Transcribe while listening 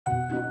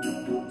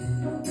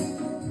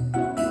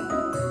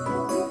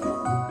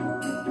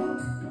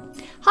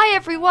Hi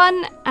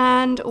everyone,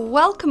 and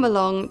welcome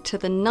along to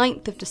the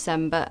 9th of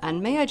December,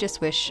 and may I just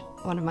wish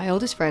one of my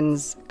oldest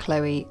friends,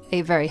 Chloe,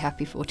 a very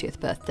happy 40th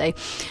birthday.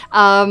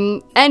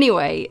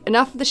 Anyway,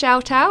 enough of the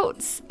shout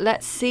outs.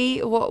 Let's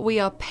see what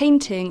we are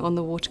painting on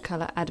the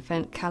watercolour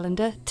advent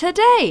calendar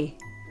today.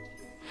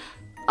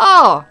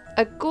 Oh,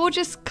 a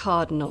gorgeous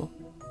cardinal.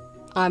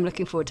 I'm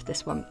looking forward to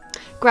this one.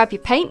 Grab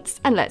your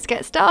paints and let's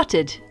get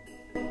started.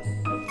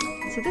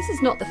 So this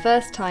is not the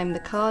first time the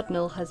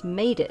cardinal has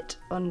made it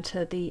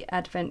onto the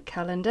advent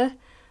calendar.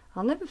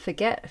 I'll never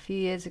forget a few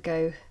years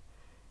ago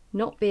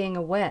not being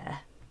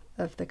aware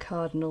of the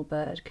cardinal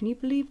bird. Can you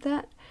believe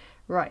that?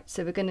 Right,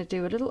 so we're going to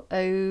do a little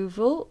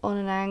oval on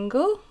an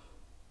angle,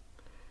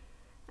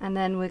 and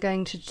then we're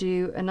going to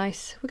do a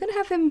nice, we're going to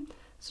have him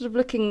sort of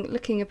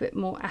looking a bit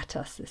more at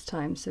us this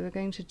time. So we're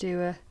going to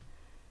do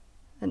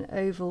an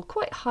oval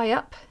quite high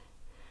up,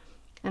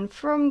 and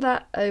from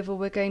that oval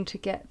we're going to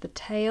get the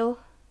tail.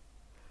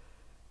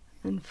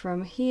 And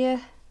from here,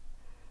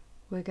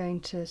 we're going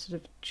to sort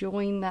of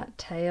join that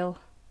tail.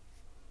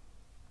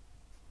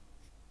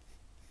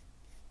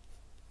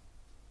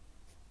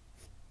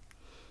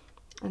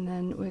 And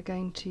then we're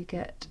going to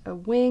get a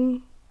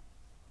wing.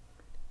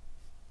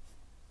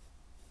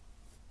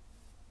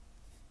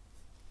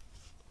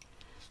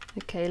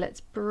 Okay,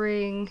 let's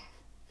bring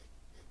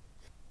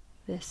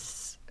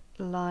this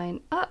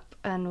line up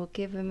and we'll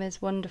give him his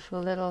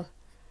wonderful little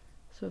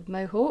sort of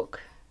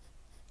mohawk.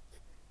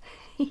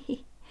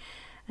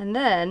 And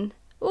then,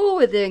 oh,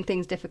 we're doing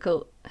things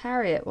difficult.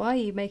 Harriet, why are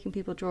you making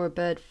people draw a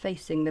bird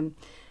facing them?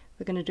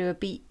 We're going to do a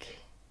beak.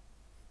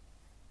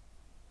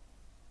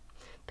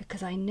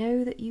 Because I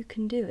know that you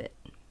can do it.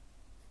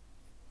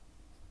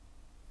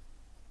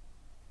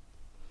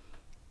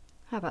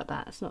 How about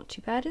that? It's not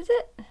too bad, is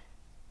it?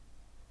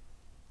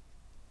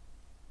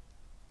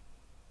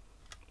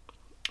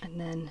 And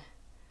then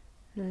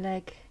the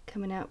leg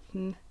coming out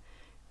from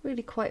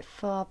really quite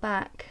far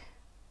back.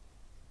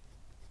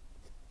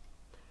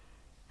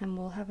 And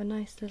we'll have a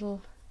nice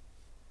little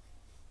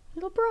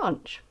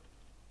branch.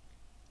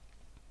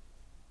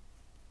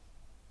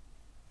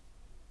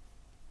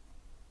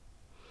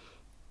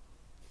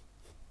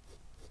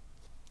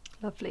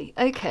 Lovely.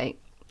 Okay,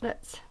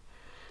 let's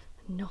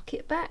knock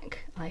it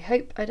back. I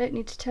hope I don't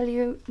need to tell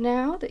you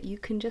now that you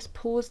can just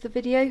pause the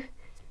video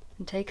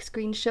and take a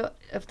screenshot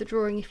of the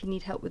drawing if you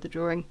need help with the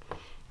drawing.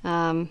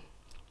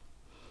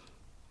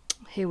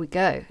 Here we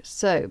go.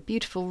 So,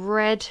 beautiful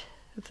red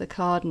of the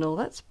cardinal.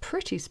 That's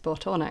pretty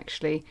spot on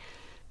actually,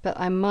 but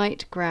I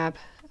might grab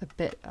a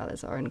bit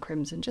Alizarin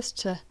crimson just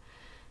to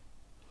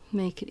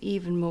make it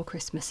even more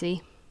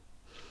Christmassy.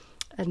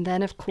 And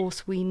then of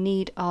course we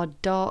need our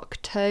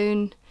dark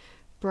tone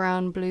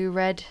brown, blue,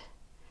 red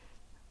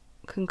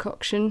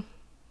concoction.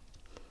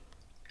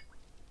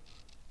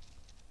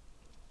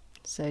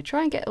 So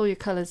try and get all your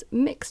colours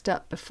mixed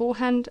up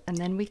beforehand and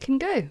then we can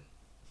go.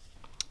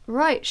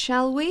 Right,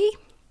 shall we?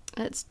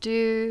 Let's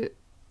do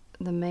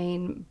the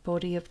main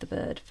body of the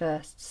bird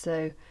first.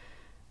 So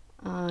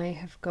I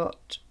have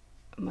got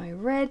my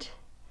red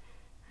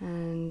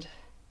and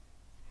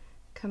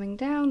coming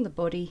down the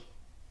body.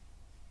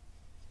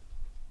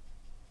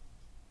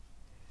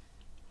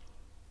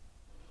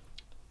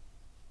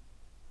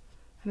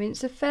 I mean,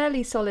 it's a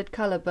fairly solid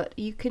colour, but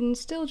you can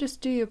still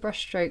just do your brush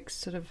strokes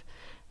sort of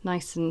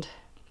nice and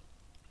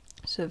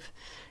sort of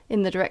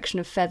in the direction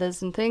of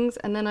feathers and things.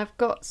 And then I've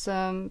got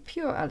some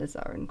pure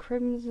Alizarin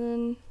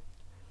crimson.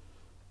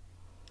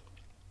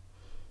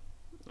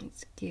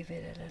 Let's give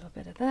it a little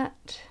bit of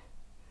that,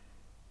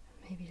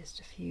 maybe just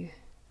a few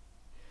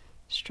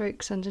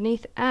strokes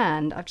underneath,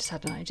 and I've just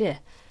had an idea.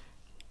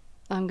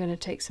 I'm going to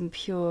take some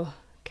pure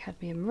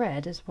cadmium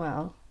red as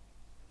well.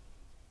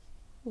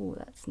 Oh,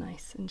 that's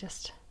nice, and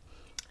just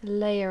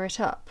layer it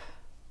up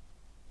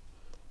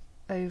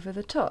over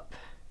the top.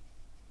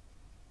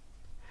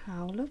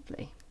 How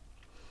lovely.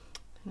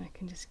 And I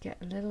can just get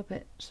a little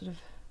bit sort of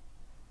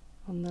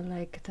on the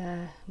leg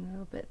there, and a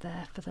little bit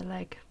there for the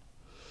leg.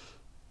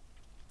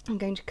 I'm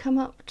going to come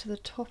up to the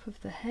top of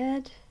the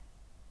head.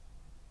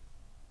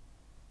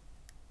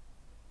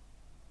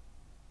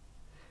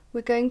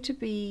 We're going to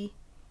be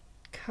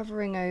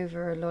covering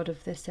over a lot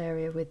of this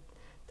area with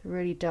the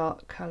really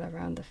dark colour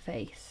around the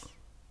face.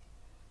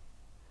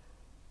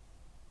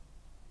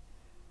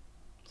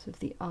 So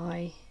the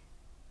eye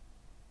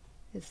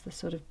is the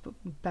sort of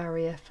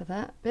barrier for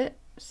that bit.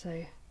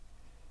 So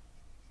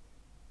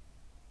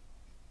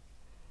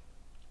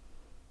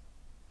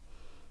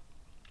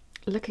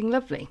looking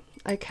lovely.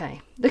 Okay,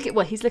 look at,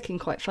 well, he's looking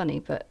quite funny,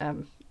 but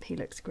he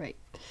looks great.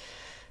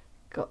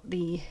 Got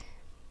the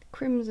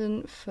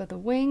crimson for the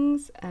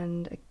wings,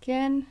 and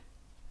again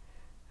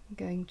I'm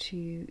going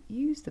to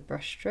use the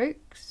brush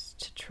strokes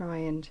to try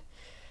and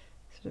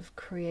sort of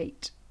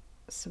create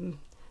some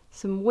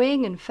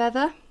wing and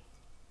feather.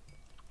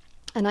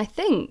 And I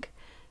think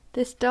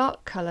this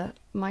dark colour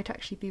might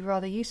actually be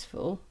rather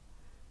useful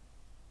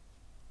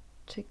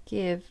to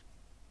give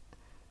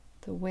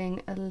the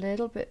wing a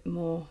little bit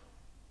more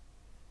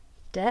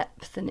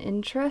depth and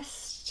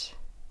interest.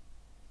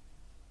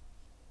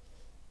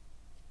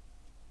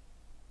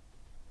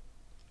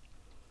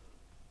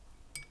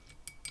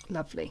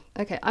 Lovely.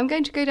 Okay, I'm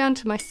going to go down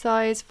to my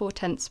size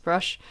 4/10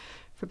 brush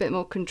for a bit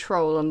more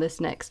control on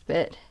this next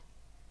bit.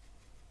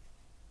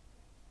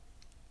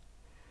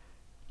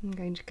 I'm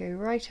going to go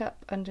right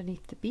up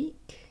underneath the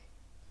beak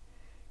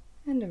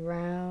and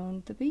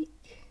around the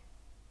beak.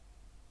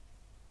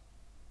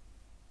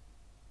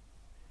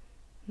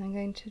 And I'm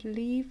going to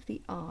leave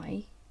the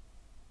eye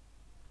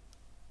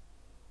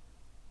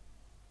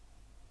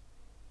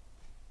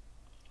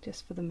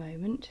just for the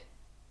moment,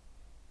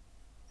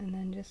 and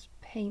then just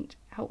paint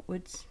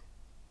outwards.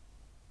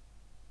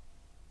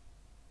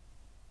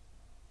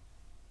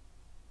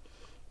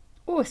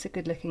 Oh, it's a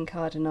good looking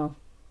cardinal.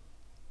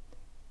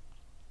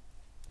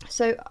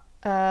 So,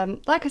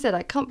 like I said,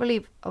 I can't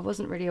believe I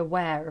wasn't really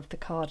aware of the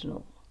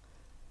cardinal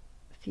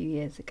a few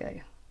years ago.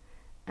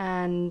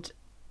 And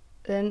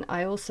then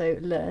I also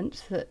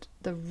learnt that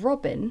the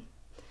robin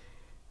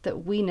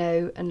that we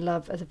know and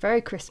love as a very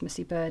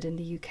Christmassy bird in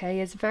the UK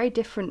is a very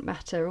different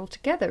matter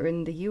altogether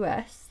in the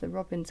US. The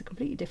robin's a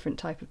completely different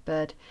type of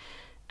bird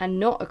and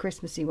not a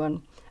Christmassy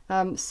one.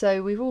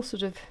 So we've all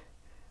sort of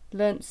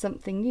learnt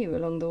something new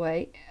along the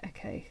way.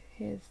 Okay,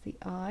 here's the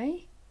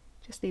eye.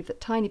 Just leave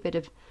that tiny bit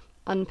of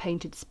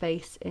unpainted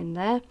space in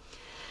there.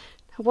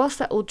 Whilst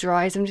that all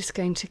dries, I'm just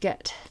going to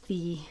get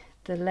the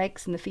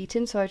legs and the feet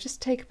in. So I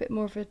just take a bit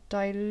more of a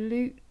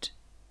dilute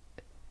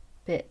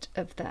bit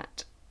of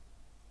that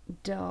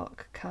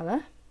dark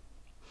colour,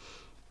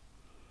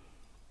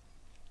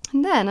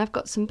 and then I've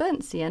got some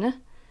burnt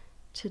sienna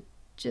to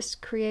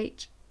just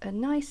create a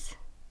nice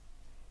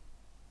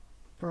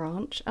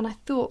branch. And I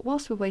thought,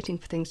 whilst we're waiting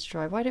for things to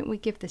dry, why don't we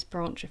give this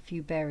branch a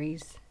few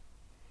berries?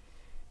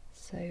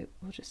 So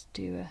we'll just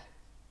do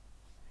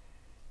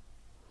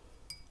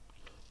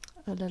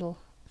a little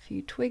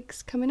few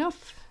twigs coming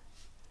off.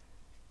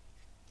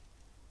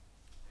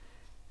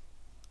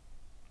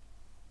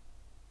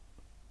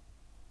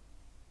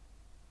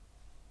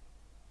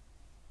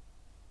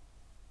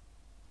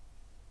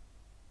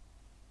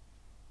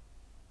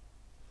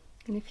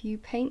 And if you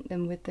paint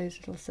them with those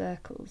little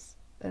circles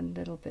and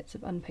little bits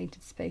of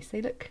unpainted space,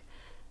 they look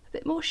a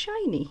bit more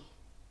shiny.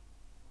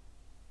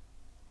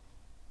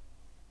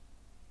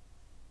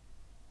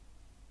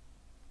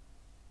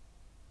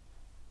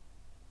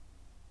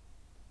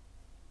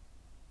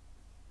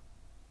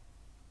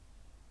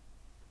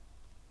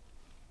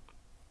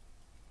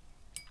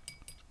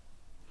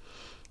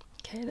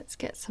 Okay, let's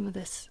get some of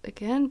this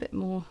again, a bit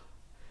more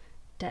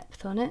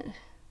depth on it.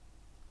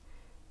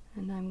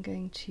 And I'm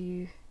going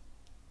to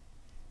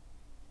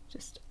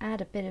just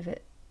add a bit of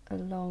it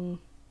along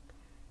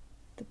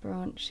the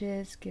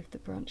branches, give the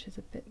branches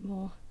a bit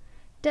more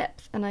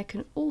depth, and I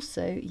can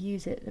also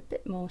use it a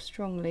bit more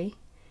strongly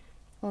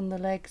on the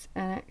legs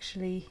and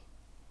actually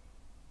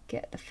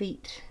get the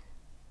feet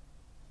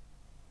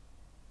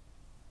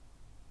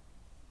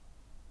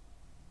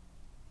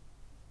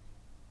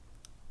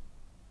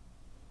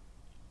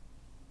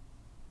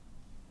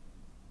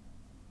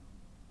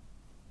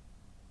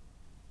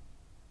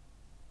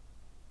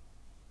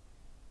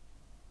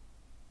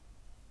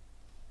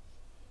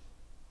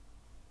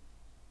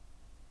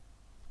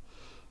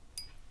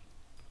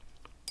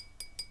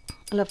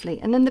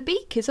lovely. And then the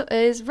beak is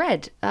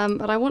red,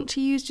 but I want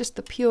to use just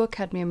the pure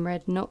cadmium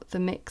red, not the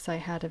mix I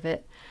had of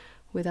it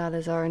with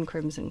Alizarin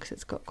crimson, because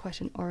it's got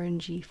quite an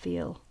orangey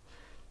feel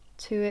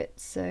to it.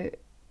 So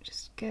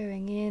just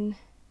going in,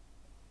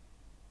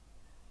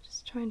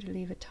 just trying to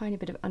leave a tiny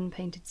bit of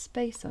unpainted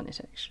space on it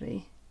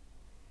actually.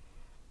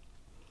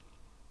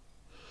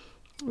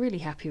 Really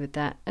happy with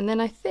that. And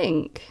then I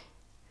think,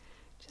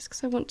 just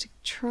because I want to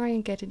try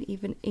and get an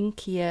even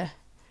inkier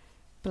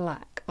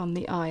black on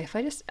the eye, if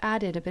I just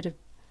added a bit of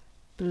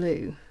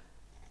blue,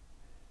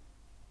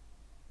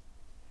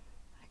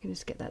 I can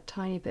just get that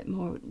tiny bit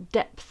more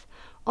depth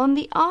on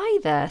the eye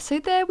there. So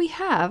there we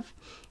have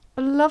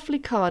a lovely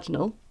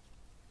cardinal.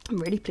 I'm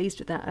really pleased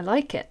with that. I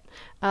like it.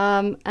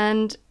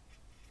 And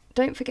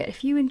don't forget,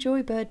 if you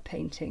enjoy bird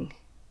painting,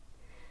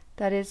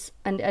 that is,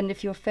 and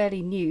if you're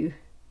fairly new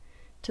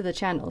to the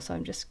channel, so I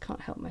just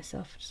can't help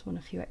myself, I just want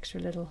a few extra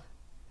little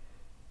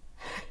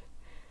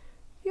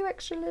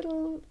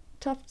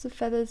tufts of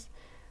feathers.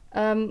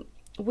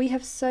 We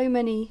have so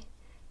many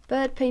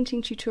bird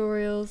painting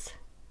tutorials,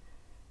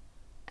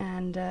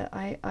 and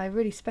I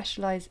really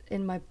specialise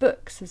in my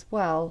books as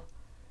well.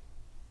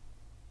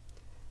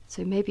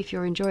 So maybe if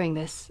you're enjoying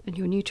this and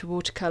you're new to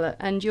watercolour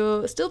and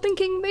you're still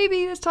thinking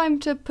maybe it's time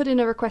to put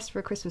in a request for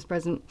a Christmas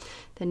present,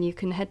 then you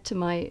can head to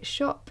my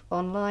shop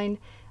online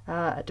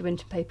at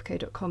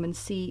wintonpaperco.com and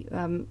see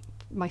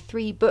my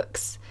 3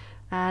 books,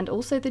 and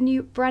also the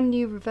brand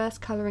new reverse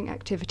colouring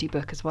activity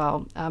book as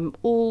well.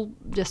 All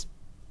just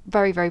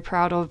very, very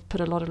proud of,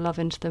 put a lot of love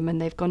into them, and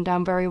they've gone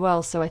down very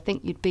well. So I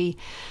think you'd be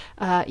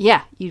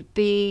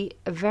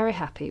very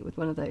happy with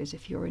one of those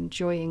if you're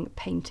enjoying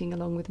painting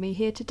along with me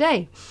here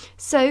today.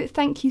 So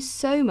thank you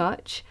so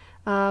much.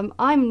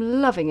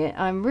 I'm loving it.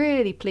 I'm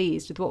really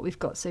pleased with what we've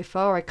got so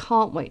far. I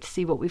can't wait to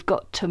see what we've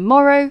got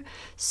tomorrow.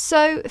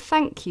 So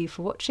thank you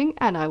for watching,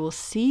 and I will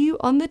see you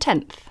on the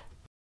 10th.